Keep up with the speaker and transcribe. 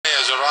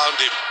around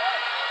him.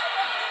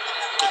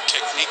 Good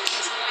technique.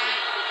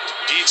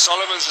 Dean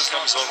Solomons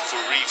comes on for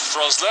Reeve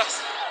Frosler.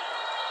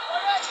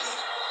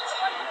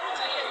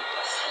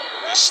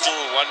 There's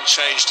still one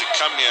change to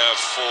come here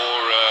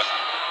for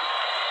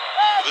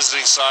the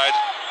visiting side.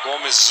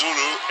 Gomez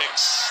Zulu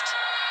ex.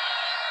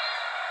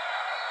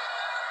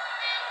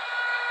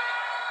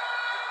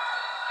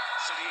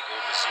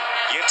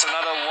 Yet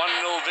another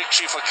 1-0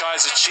 victory for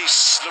Kaizer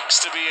Chiefs looks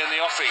to be in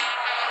the offing.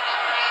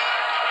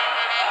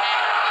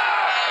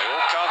 They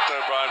all count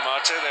though, Brian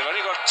Marte. They've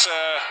only got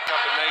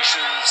Cup of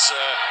Nations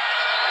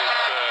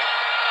with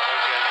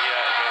again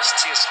here against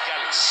TS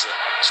Gallis up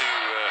to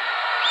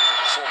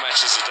 4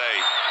 matches a day.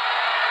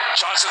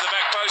 Chance at the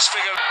back post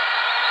figure.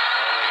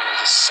 Well, they're going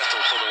to just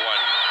settle for the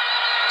one.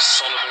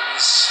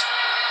 Solomons.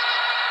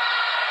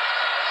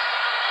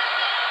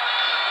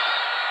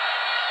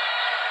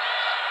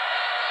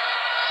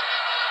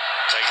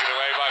 Taken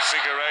away by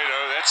Figueiredo.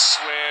 That's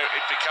where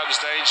it becomes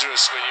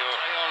dangerous when you're...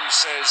 Leon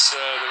says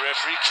the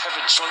referee.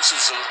 Kevin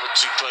Johnson's a little bit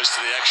too close to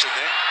the action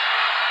there.